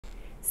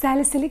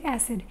Salicylic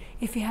acid.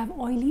 If you have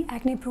oily,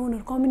 acne-prone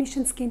or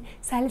combination skin,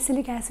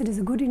 salicylic acid is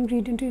a good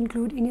ingredient to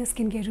include in your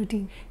skincare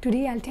routine.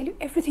 Today I'll tell you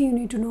everything you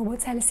need to know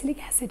about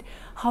salicylic acid.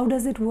 How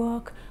does it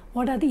work?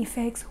 What are the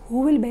effects?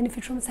 Who will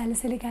benefit from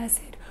salicylic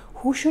acid?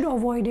 Who should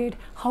avoid it?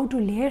 How to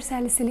layer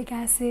salicylic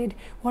acid?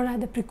 What are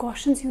the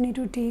precautions you need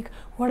to take?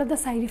 What are the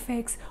side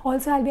effects?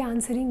 Also, I'll be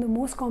answering the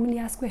most commonly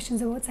asked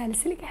questions about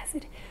salicylic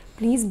acid.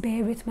 Please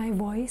bear with my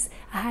voice.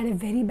 I had a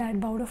very bad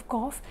bout of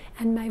cough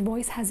and my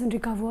voice hasn't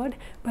recovered,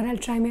 but I'll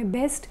try my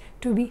best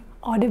to be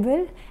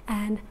audible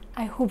and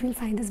I hope you'll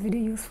find this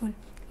video useful.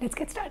 Let's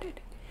get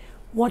started.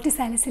 What is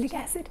salicylic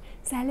acid?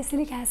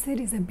 Salicylic acid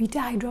is a beta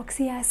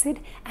hydroxy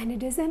acid and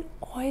it is an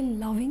oil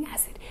loving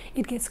acid.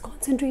 It gets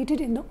concentrated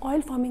in the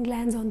oil forming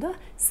glands on the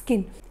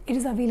skin. It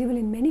is available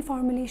in many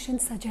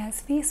formulations such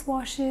as face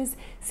washes,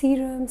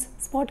 serums,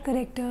 spot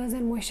correctors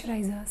and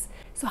moisturizers.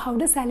 So how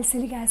does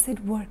salicylic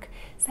acid work?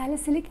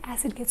 Salicylic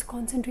acid gets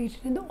concentrated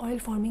in the oil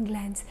forming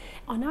glands.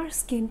 On our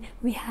skin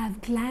we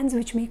have glands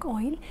which make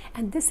oil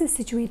and this is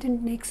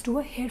situated next to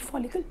a hair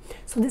follicle.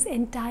 So this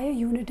entire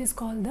unit is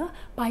called the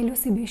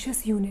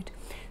pilosebaceous unit.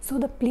 So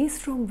the place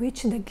from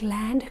which the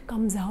gland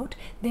comes out,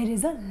 there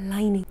is a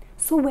lining.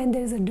 So when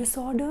there is a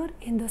disorder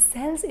in the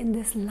cells in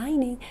this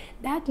lining,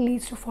 that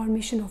leads to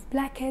formation of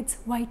blackheads,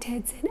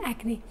 whiteheads and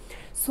acne.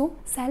 So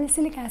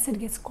salicylic acid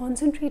gets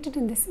concentrated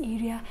in this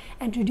area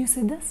and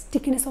reduces the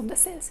stickiness of the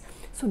cells.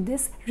 So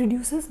this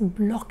reduces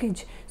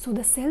blockage. So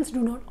the cells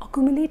do not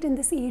accumulate in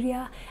this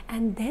area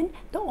and then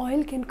the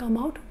oil can come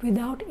out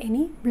without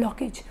any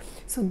blockage.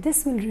 So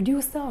this will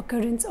reduce the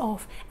occurrence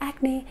of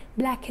acne,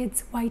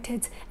 blackheads,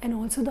 whiteheads and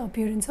also the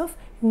appearance of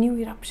new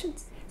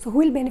eruptions. So who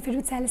will benefit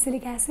with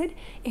salicylic acid?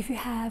 If you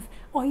have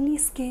oily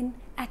skin,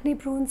 acne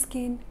prone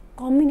skin,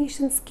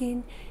 combination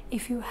skin,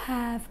 if you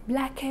have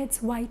blackheads,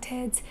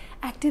 whiteheads,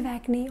 active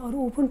acne or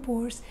open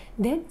pores,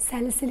 then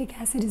salicylic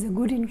acid is a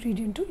good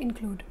ingredient to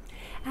include.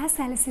 As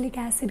salicylic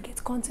acid gets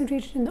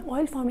concentrated in the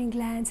oil forming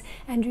glands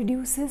and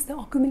reduces the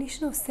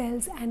accumulation of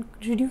cells and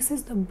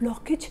reduces the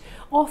blockage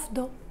of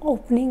the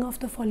opening of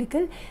the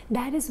follicle,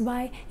 that is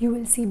why you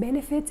will see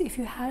benefits if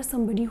you have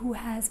somebody who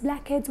has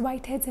blackheads,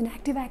 whiteheads and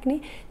active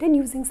acne. Then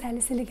using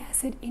salicylic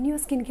acid in your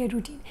skincare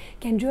routine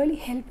can really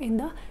help in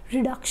the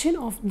reduction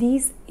of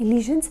these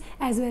lesions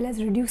as well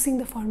as reducing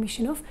the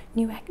formation of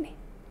new acne.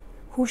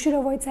 Who should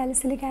avoid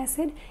salicylic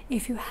acid?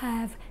 If you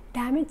have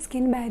damaged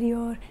skin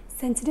barrier,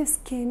 sensitive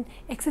skin,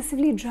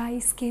 excessively dry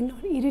skin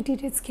or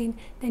irritated skin,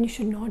 then you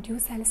should not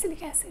use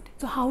salicylic acid.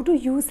 So how to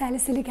use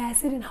salicylic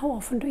acid and how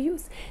often to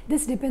use?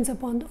 This depends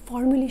upon the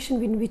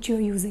formulation in which you are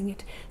using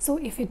it. So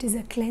if it is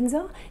a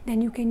cleanser,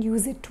 then you can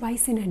use it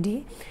twice in a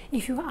day.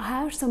 If you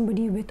are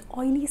somebody with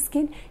oily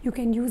skin, you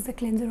can use the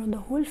cleanser on the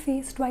whole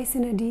face twice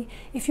in a day.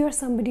 If you are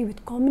somebody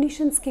with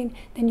combination skin,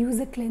 then use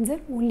the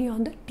cleanser only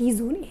on the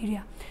T-zone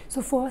area.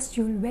 So first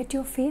you will wet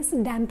your face,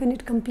 dampen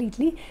it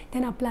completely,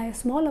 then apply a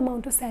small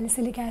amount of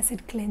salicylic acid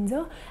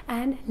cleanser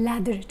and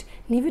lather it.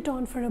 Leave it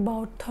on for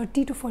about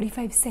 30 to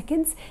 45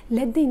 seconds.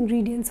 Let the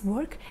ingredients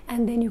work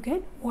and then you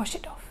can wash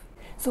it off.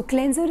 So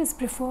cleanser is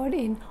preferred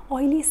in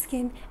oily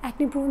skin,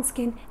 acne prone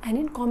skin and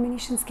in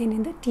combination skin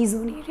in the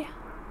T-zone area.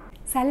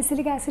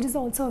 Salicylic acid is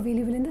also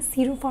available in the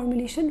serum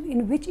formulation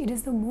in which it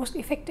is the most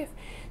effective.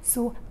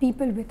 So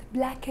people with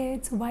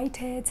blackheads,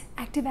 whiteheads,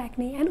 active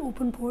acne and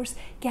open pores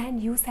can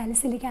use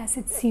salicylic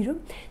acid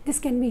serum. This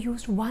can be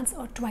used once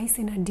or twice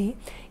in a day.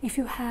 If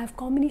you have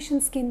combination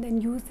skin, then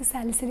use the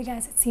salicylic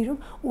acid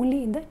serum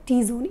only in the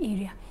T-zone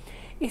area.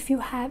 If you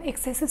have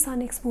excessive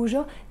sun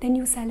exposure, then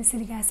use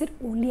salicylic acid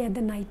only at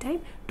the night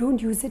time.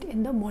 Don't use it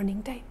in the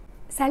morning time.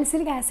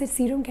 Salicylic acid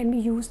serum can be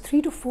used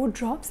 3 to 4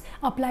 drops,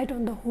 applied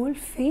on the whole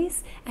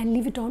face and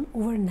leave it on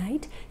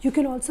overnight. You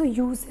can also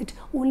use it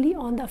only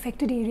on the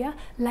affected area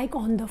like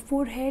on the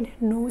forehead,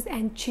 nose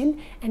and chin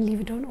and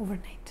leave it on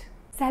overnight.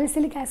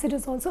 Salicylic acid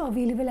is also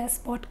available as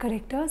spot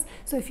correctors.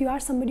 So if you are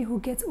somebody who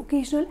gets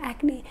occasional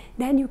acne,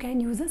 then you can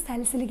use a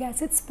salicylic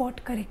acid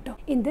spot corrector.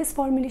 In this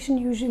formulation,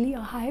 usually a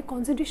higher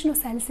concentration of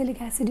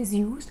salicylic acid is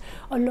used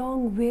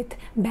along with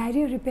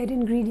barrier repair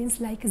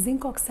ingredients like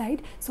zinc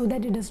oxide so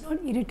that it does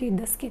not irritate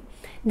the skin.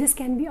 This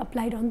can be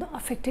applied on the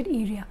affected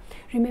area.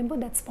 Remember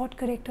that spot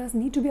correctors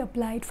need to be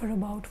applied for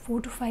about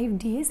 4 to 5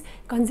 days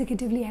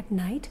consecutively at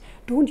night.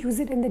 Don't use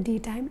it in the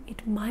daytime.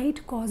 It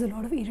might cause a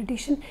lot of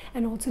irritation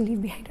and also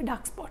leave behind a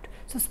dark spot.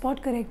 So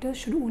spot correctors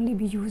should only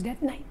be used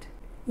at night.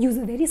 Use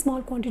a very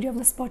small quantity of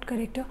the spot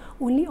corrector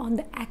only on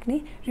the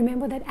acne.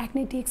 Remember that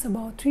acne takes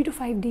about 3 to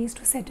 5 days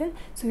to settle,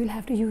 so you'll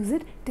have to use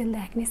it till the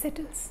acne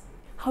settles.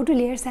 How to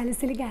layer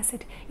salicylic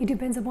acid? It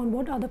depends upon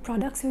what are the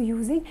products you're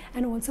using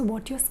and also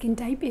what your skin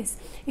type is.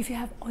 If you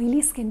have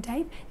oily skin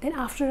type, then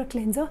after a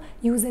cleanser,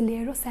 use a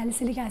layer of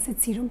salicylic acid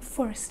serum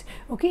first,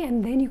 okay,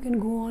 and then you can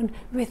go on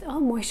with a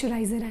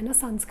moisturizer and a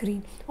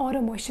sunscreen or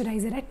a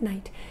moisturizer at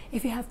night.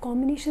 If you have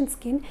combination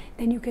skin,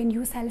 then you can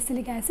use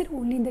salicylic acid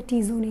only in the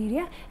T-zone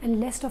area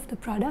and rest of the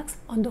products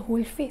on the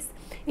whole face.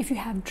 If you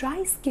have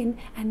dry skin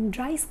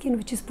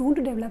which is prone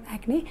to develop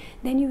acne,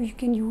 then you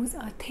can use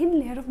a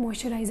thin layer of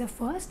moisturizer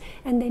first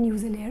and then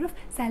use a layer of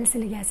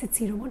salicylic acid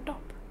serum on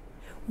top.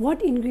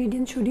 What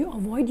ingredients should you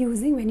avoid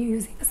using when you're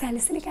using a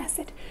salicylic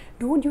acid?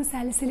 Don't use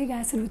salicylic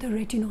acid with a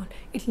retinol.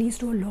 It leads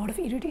to a lot of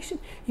irritation.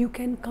 You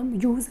can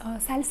use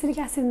a salicylic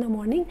acid in the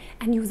morning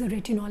and use a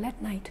retinol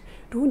at night.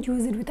 Don't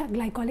use it with a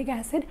glycolic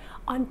acid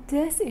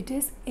unless it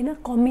is in a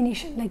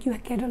combination. Like you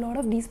get a lot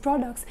of these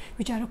products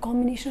which are a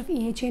combination of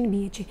AHA and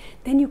BHA.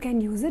 Then you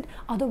can use it.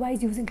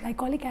 Otherwise, using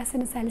glycolic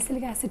acid and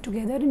salicylic acid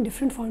together in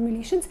different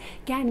formulations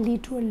can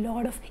lead to a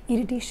lot of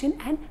irritation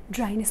and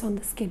dryness on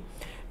the skin.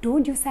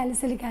 Don't use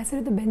salicylic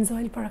acid with the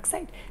benzoyl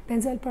peroxide.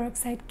 Benzoyl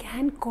peroxide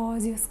can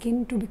cause your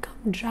skin to become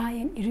dry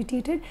and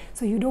irritated,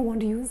 so you don't want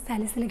to use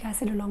salicylic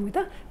acid along with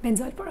the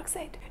benzoyl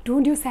peroxide.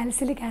 Don't use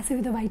salicylic acid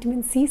with a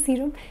vitamin C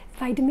serum.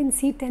 Vitamin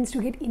C tends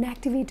to get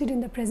inactivated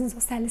in the presence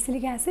of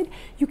salicylic acid.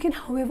 You can,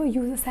 however,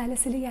 use a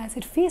salicylic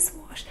acid face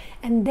wash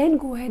and then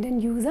go ahead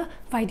and use a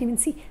vitamin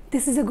C.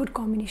 This is a good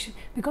combination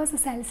because the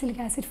salicylic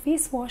acid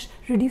face wash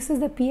reduces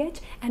the pH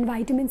and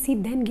vitamin C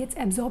then gets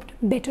absorbed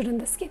better in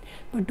the skin.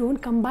 But don't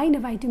combine a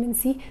vitamin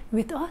C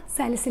with a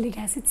salicylic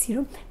acid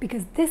serum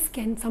because this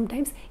can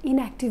sometimes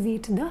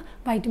inactivate the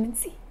vitamin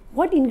C.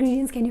 What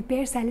ingredients can you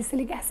pair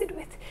salicylic acid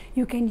with?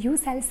 You can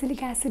use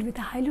salicylic acid with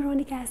a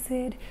hyaluronic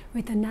acid,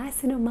 with a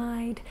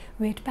niacinamide,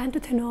 with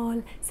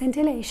pantothenol,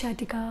 centella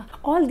asiatica.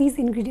 All these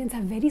ingredients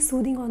are very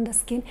soothing on the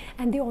skin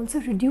and they also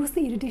reduce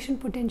the irritation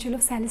potential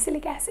of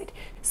salicylic acid.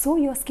 So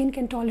your skin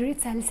can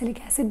tolerate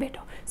salicylic acid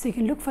better. So you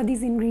can look for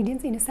these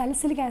ingredients in a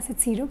salicylic acid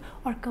serum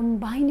or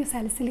combine your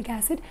salicylic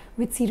acid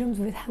with serums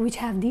which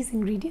have these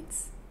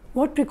ingredients.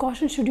 What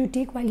precautions should you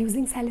take while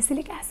using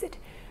salicylic acid?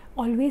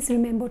 Always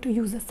remember to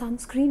use a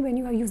sunscreen when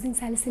you are using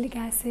salicylic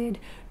acid.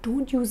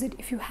 Don't use it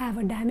if you have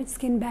a damaged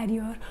skin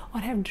barrier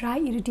or have dry,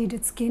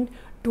 irritated skin.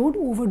 Don't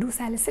overdo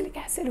salicylic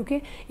acid,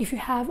 okay? If you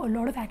have a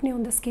lot of acne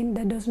on the skin,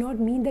 that does not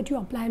mean that you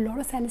apply a lot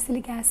of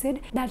salicylic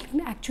acid. That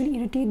can actually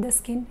irritate the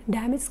skin,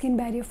 damage skin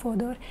barrier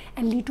further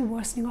and lead to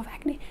worsening of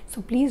acne.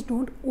 So please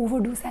don't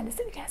overdo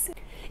salicylic acid.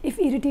 If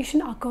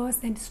irritation occurs,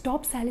 then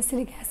stop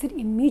salicylic acid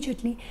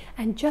immediately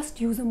and just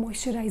use a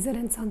moisturizer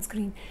and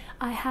sunscreen.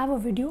 I have a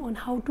video on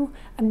how to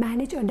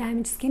manage a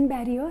damaged skin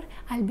barrier.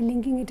 I'll be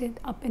linking it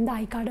up in the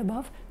iCard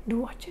above. Do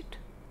watch it.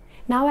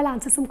 Now I'll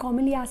answer some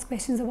commonly asked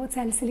questions about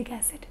salicylic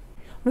acid.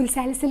 Will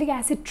salicylic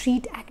acid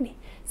treat acne?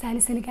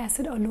 Salicylic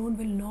acid alone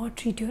will not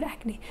treat your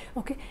acne.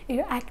 Okay,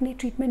 your acne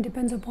treatment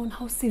depends upon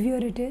how severe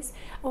it is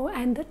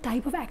and the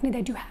type of acne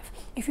that you have.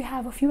 If you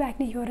have a few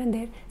acne here and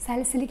there,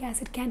 salicylic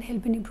acid can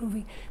help in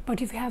improving.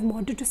 But if you have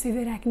moderate to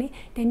severe acne,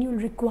 then you'll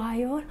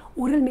require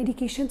oral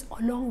medications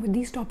along with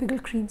these topical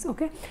creams.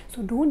 Okay,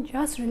 so don't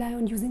just rely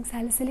on using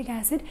salicylic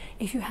acid.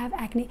 If you have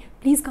acne,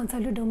 please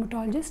consult a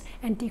dermatologist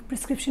and take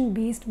prescription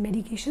based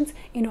medications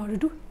in order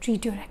to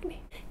treat your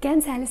acne.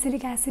 Can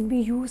salicylic acid be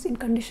used in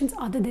conditions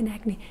other than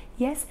acne?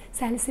 Yes,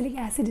 salicylic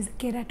acid is a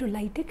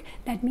keratolytic.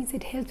 That means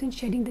it helps in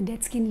shedding the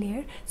dead skin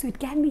layer. So it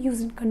can be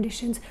used in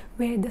conditions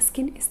where the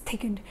skin is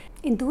thickened.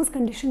 In those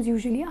conditions,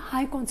 usually a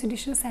high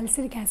concentration of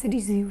salicylic acid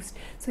is used.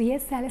 So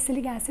yes,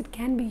 salicylic acid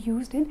can be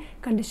used in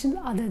conditions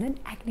other than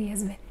acne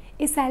as well.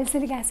 Is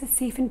salicylic acid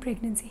safe in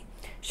pregnancy?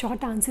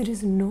 Short answer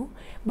is no,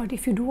 but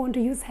if you do want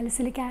to use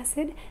salicylic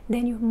acid,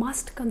 then you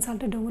must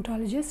consult a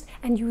dermatologist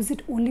and use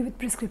it only with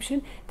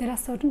prescription. There are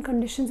certain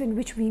conditions in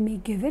which we may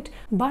give it,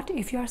 but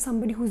if you are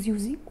somebody who's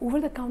using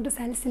over-the-counter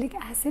salicylic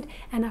acid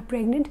and are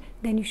pregnant,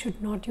 then you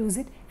should not use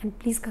it and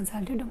please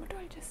consult your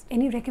dermatologist.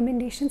 Any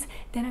recommendations?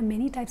 There are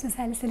many types of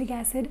salicylic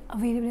acid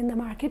available in the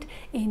market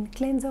in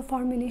cleanser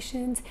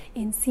formulations,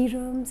 in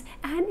serums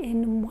and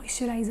in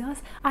moisturizers.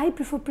 I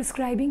prefer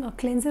prescribing a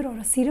cleanser or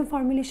a serum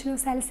formulation of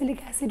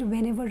salicylic acid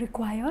whenever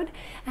required,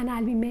 and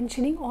I'll be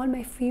mentioning all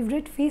my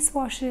favorite face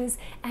washes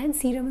and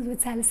serums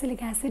with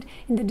salicylic acid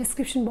in the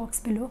description box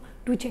below.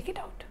 Do check it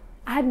out.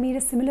 I had made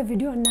a similar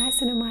video on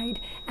niacinamide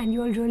and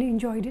you all really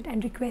enjoyed it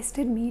and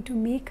requested me to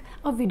make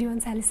a video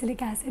on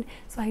salicylic acid,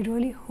 so I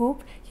really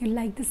hope you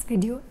like this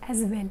video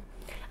as well.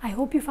 I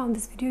hope you found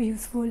this video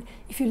useful.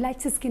 If you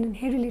like the skin and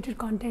hair related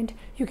content,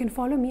 you can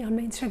follow me on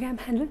my Instagram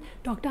handle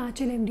Dr.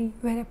 Achal MD,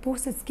 where I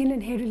post the skin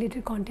and hair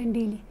related content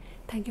daily.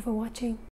 Thank you for watching.